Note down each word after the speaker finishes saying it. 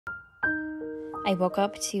I woke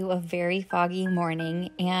up to a very foggy morning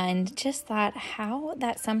and just thought how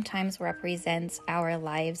that sometimes represents our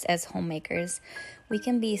lives as homemakers. We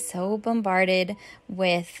can be so bombarded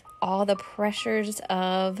with all the pressures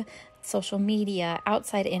of social media,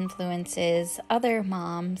 outside influences, other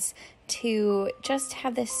moms, to just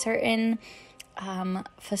have this certain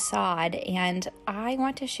facade. And I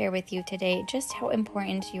want to share with you today just how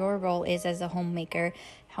important your role is as a homemaker,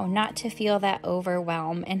 how not to feel that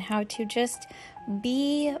overwhelm, and how to just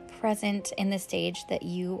be present in the stage that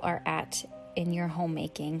you are at in your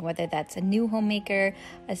homemaking, whether that's a new homemaker,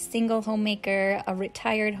 a single homemaker, a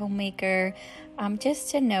retired homemaker, just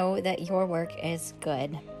to know that your work is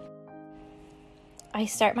good. I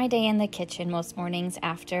start my day in the kitchen most mornings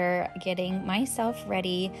after getting myself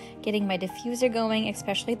ready, getting my diffuser going,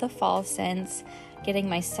 especially the fall scents, getting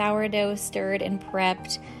my sourdough stirred and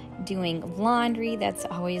prepped, doing laundry, that's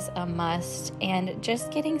always a must, and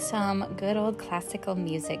just getting some good old classical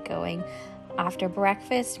music going. After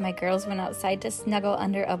breakfast, my girls went outside to snuggle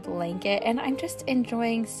under a blanket, and I'm just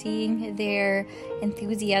enjoying seeing their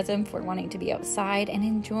enthusiasm for wanting to be outside and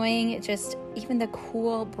enjoying just even the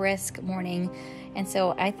cool, brisk morning. And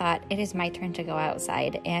so I thought it is my turn to go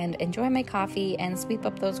outside and enjoy my coffee and sweep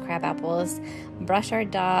up those crab apples, brush our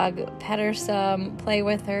dog, pet her some, play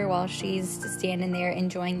with her while she's standing there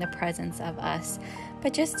enjoying the presence of us.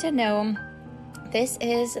 But just to know this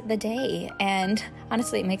is the day, and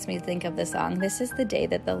honestly, it makes me think of the song, "This is the day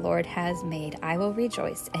that the Lord has made. I will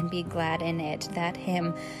rejoice and be glad in it." That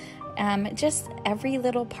hymn. Just every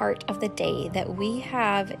little part of the day that we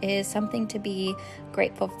have is something to be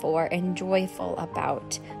grateful for and joyful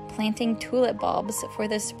about. Planting tulip bulbs for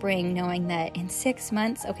the spring, knowing that in 6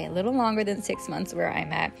 months, a little longer than 6 months where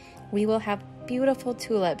I'm at, we will have beautiful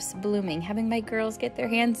tulips blooming. Having my girls get their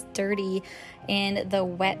hands dirty in the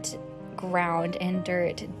wet ground and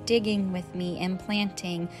dirt, digging with me and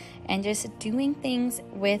planting and just doing things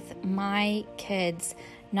with my kids,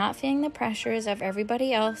 not feeling the pressures of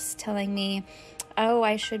everybody else telling me, oh,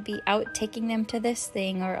 I should be out taking them to this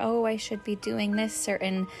thing, or oh, I should be doing this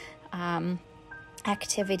certain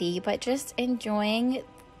activity, but just enjoying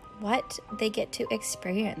what they get to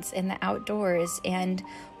experience in the outdoors and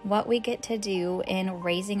what we get to do in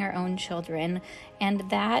raising our own children. And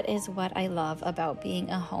that is what I love about being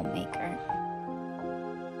a homemaker.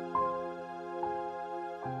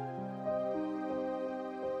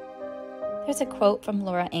 There's a quote from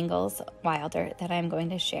Laura Ingalls Wilder that I'm going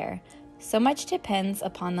to share. "So much depends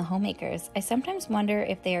upon the homemakers. I sometimes wonder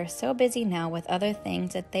if they are so busy now with other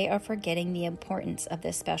things that they are forgetting the importance of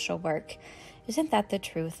this special work." Isn't that the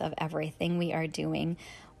truth of everything we are doing?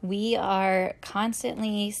 We are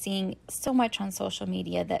constantly seeing so much on social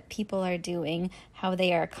media that people are doing, how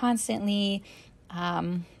they are constantly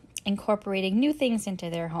incorporating new things into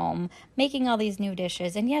their home, making all these new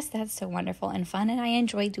dishes. And yes, that's so wonderful and fun, and I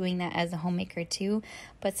enjoy doing that as a homemaker too.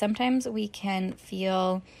 But sometimes we can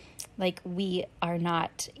feel like we are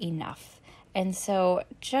not enough. And so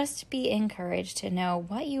just be encouraged to know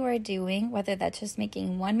what you are doing, whether that's just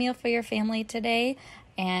making one meal for your family today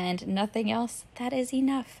and nothing else, that is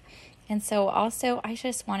enough. And so also, I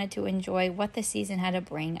just wanted to enjoy what the season had to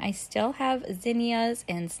bring. I still have zinnias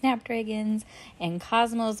and snapdragons and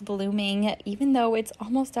cosmos blooming, even though it's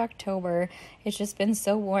almost October. It's just been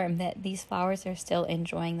so warm that these flowers are still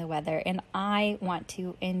enjoying the weather. And I want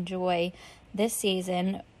to enjoy this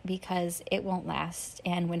season because it won't last.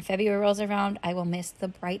 And when February rolls around, I will miss the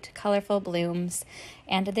bright, colorful blooms.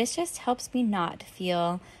 And this just helps me not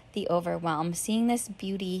feel the overwhelm. Seeing this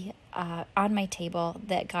beauty on my table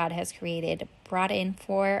that God has created, brought in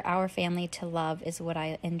for our family to love, is what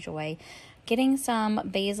I enjoy. Getting some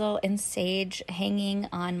basil and sage hanging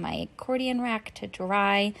on my accordion rack to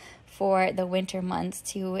dry for the winter months,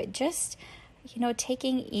 to just,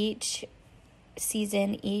 taking each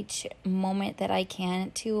season, each moment that I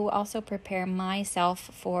can to also prepare myself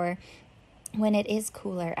for when it is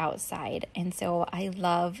cooler outside. And so I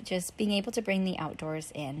love just being able to bring the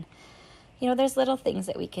outdoors in. There's little things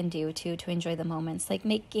that we can do to enjoy the moments, like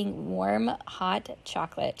making warm, hot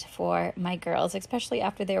chocolate for my girls, especially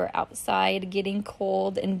after they were outside getting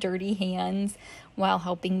cold and dirty hands while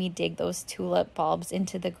helping me dig those tulip bulbs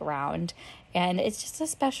into the ground. And it's just a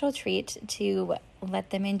special treat to let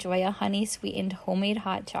them enjoy a honey-sweetened homemade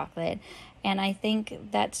hot chocolate. And I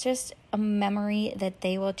think that's just a memory that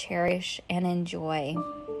they will cherish and enjoy.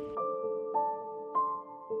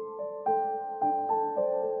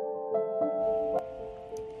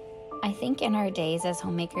 I think in our days as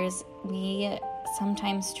homemakers, we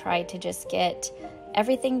sometimes try to just get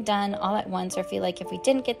everything done all at once, or feel like if we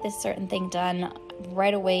didn't get this certain thing done,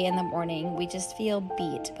 right away in the morning. We just feel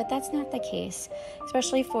beat, but that's not the case,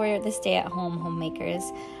 especially for the stay-at-home homemakers.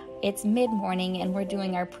 It's mid-morning and we're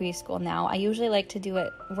doing our preschool now. I usually like to do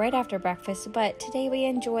it right after breakfast, but today we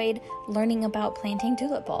enjoyed learning about planting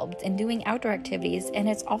tulip bulbs and doing outdoor activities, and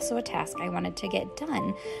it's also a task I wanted to get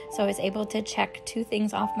done. So I was able to check 2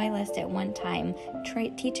 things off my list at one time,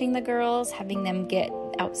 teaching the girls, having them get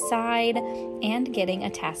outside, and getting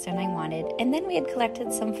a task done I wanted. And then we had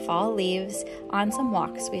collected some fall leaves on some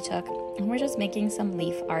walks we took, and we're just making some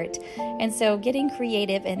leaf art. And so getting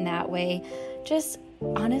creative in that way, just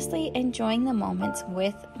honestly enjoying the moments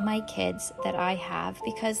with my kids that I have,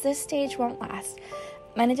 because this stage won't last.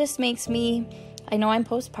 And it just makes me, I know I'm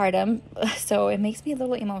postpartum, so it makes me a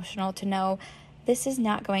little emotional to know this is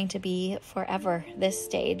not going to be forever, this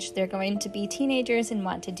stage. They're going to be teenagers and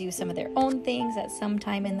want to do some of their own things at some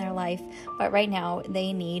time in their life, but right now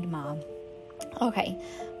they need mom. Okay,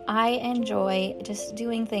 I enjoy just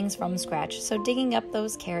doing things from scratch. So digging up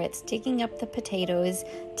those carrots, digging up the potatoes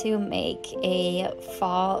to make a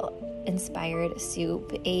fall-inspired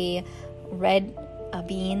soup, a red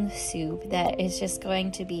bean soup that is just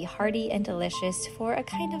going to be hearty and delicious for a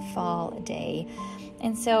kind of fall day.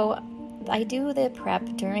 And so I do the prep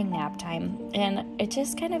during nap time, and it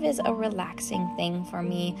just kind of is a relaxing thing for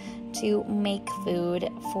me to make food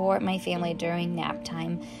for my family during nap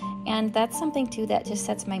time. And that's something too that just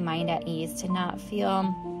sets my mind at ease, to not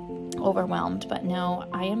feel overwhelmed. But no,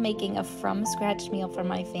 I am making a from scratch meal for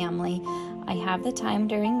my family. I have the time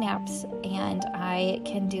during naps, and I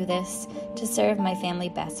can do this to serve my family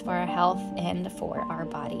best for our health and for our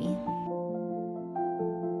body.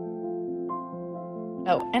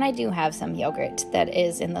 Oh, and I do have some yogurt that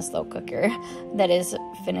is in the slow cooker that is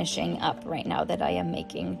finishing up right now that I am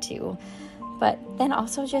making too. But then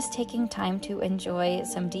also just taking time to enjoy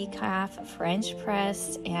some decaf French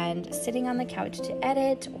press and sitting on the couch to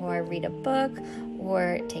edit or read a book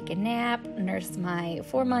or take a nap, nurse my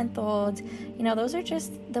 4-month-old. You know, those are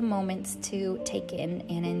just the moments to take in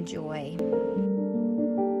and enjoy.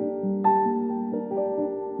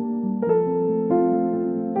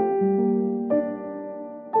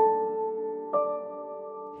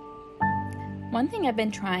 One thing I've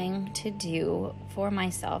been trying to do for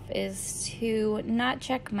myself is to not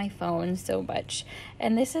check my phone so much.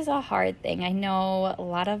 And this is a hard thing. I know a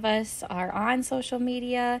lot of us are on social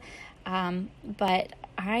media, but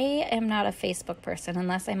I am not a Facebook person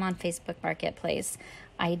unless I'm on Facebook Marketplace.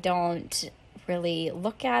 I don't really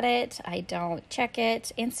look at it. I don't check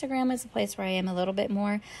it. Instagram is a place where I am a little bit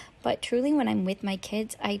more. But truly, when I'm with my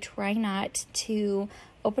kids, I try not to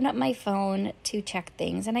open up my phone to check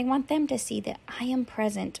things, and I want them to see that I am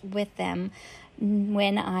present with them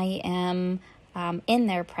when I am in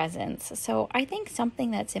their presence. So I think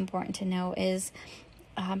something that's important to know is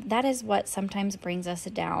that is what sometimes brings us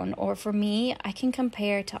down. Or for me, I can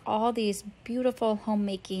compare to all these beautiful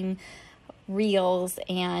homemaking reels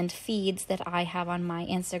and feeds that I have on my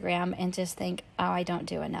Instagram and just think, oh, I don't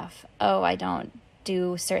do enough. Oh, I don't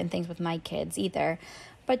do certain things with my kids either.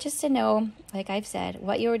 But just to know, like I've said,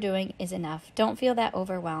 what you're doing is enough. Don't feel that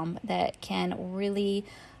overwhelm that can really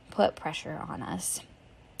put pressure on us.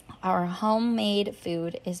 Our homemade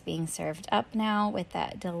food is being served up now with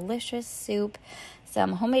that delicious soup,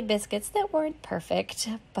 some homemade biscuits that weren't perfect,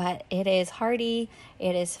 but it is hearty,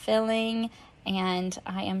 it is filling, and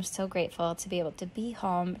I am so grateful to be able to be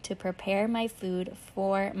home to prepare my food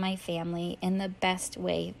for my family in the best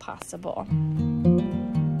way possible.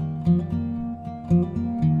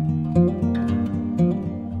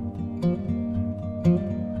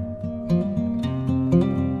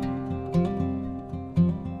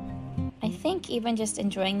 Even just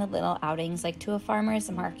enjoying the little outings like to a farmer's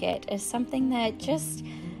market is something that just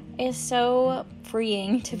is so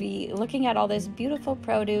freeing, to be looking at all this beautiful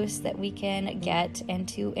produce that we can get and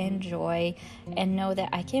to enjoy and know that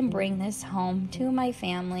I can bring this home to my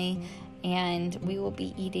family and we will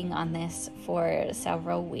be eating on this for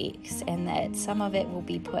several weeks, and that some of it will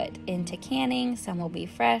be put into canning, some will be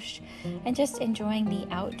fresh, and just enjoying the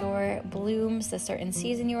outdoor blooms, the certain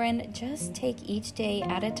season you're in. Just take each day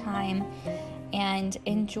at a time and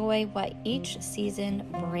enjoy what each season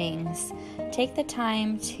brings. Take the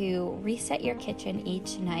time to reset your kitchen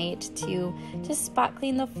each night, to just spot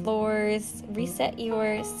clean the floors, reset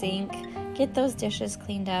your sink, get those dishes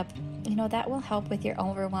cleaned up. You know, that will help with your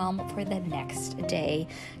overwhelm for the next day.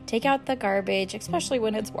 Take out the garbage, especially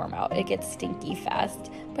when it's warm out. It gets stinky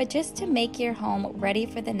fast. But just to make your home ready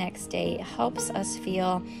for the next day helps us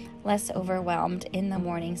feel less overwhelmed in the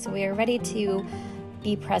morning. So we are ready to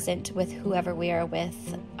be present with whoever we are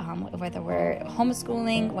with whether we're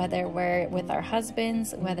homeschooling, whether we're with our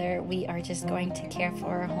husbands, whether we are just going to care for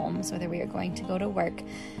our homes, whether we are going to go to work.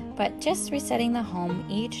 But just resetting the home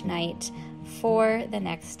each night for the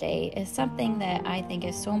next day is something that I think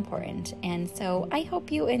is so important. And so I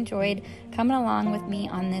hope you enjoyed coming along with me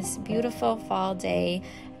on this beautiful fall day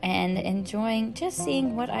and enjoying just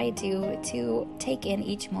seeing what I do to take in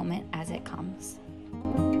each moment as it comes.